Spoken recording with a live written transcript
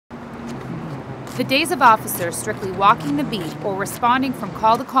The days of officers strictly walking the beat or responding from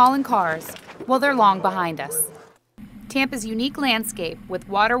call to call in cars, well, they're long behind us. Tampa's unique landscape with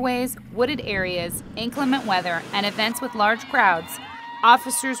waterways, wooded areas, inclement weather, and events with large crowds,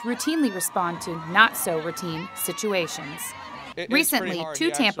 officers routinely respond to not-so-routine situations. Recently,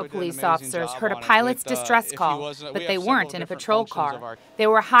 two Tampa police officers heard a pilot's distress call, but they weren't in a patrol car. They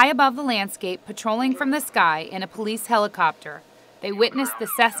were high above the landscape, patrolling from the sky in a police helicopter. They witnessed the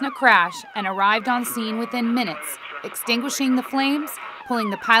Cessna crash and arrived on scene within minutes, extinguishing the flames, pulling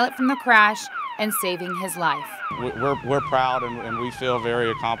the pilot from the crash, and saving his life. We're proud and we feel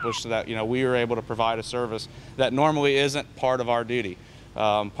very accomplished that we were able to provide a service that normally isn't part of our duty.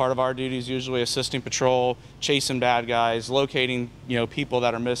 Part of our duty is usually assisting patrol, chasing bad guys, locating people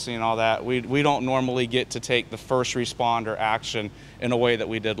that are missing and all that. We don't normally get to take the first responder action in a way that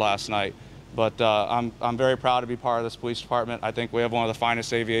we did last night. But I'm very proud to be part of this police department. I think we have one of the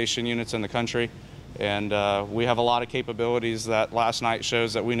finest aviation units in the country, and we have a lot of capabilities that last night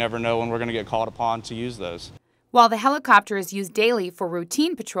shows that we never know when we're going to get called upon to use those. While the helicopter is used daily for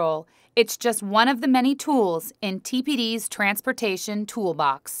routine patrol, it's just one of the many tools in TPD's transportation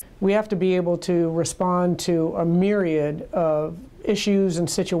toolbox. We have to be able to respond to a myriad of issues and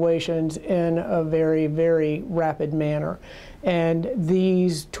situations in a very, very rapid manner. And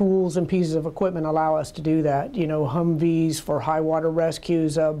these tools and pieces of equipment allow us to do that. Humvees for high water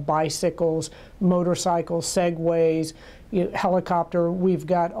rescues, bicycles, motorcycles, segways, helicopter. We've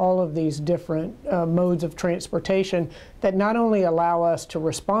got all of these different modes of transportation that not only allow us to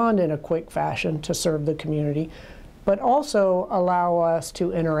respond in a quick fashion to serve the community, but also allow us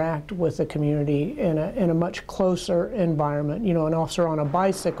to interact with the community in a much closer environment. An officer on a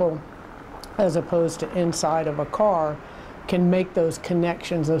bicycle, as opposed to inside of a car, can make those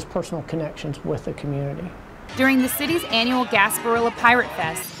connections, those personal connections with the community. During the city's annual Gasparilla Pirate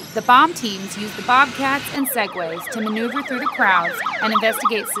Fest, the bomb teams use the bobcats and segways to maneuver through the crowds and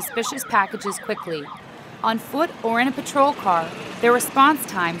investigate suspicious packages quickly. On foot or in a patrol car, their response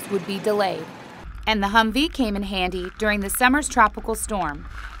times would be delayed. And the Humvee came in handy during the summer's tropical storm.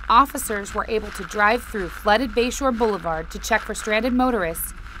 Officers were able to drive through flooded Bayshore Boulevard to check for stranded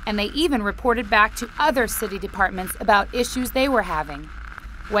motorists, and they even reported back to other city departments about issues they were having.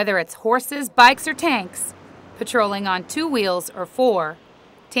 Whether it's horses, bikes, or tanks, patrolling on 2 wheels or 4,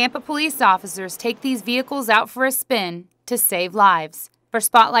 Tampa police officers take these vehicles out for a spin to save lives. For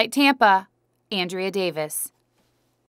Spotlight Tampa, Andrea Davis.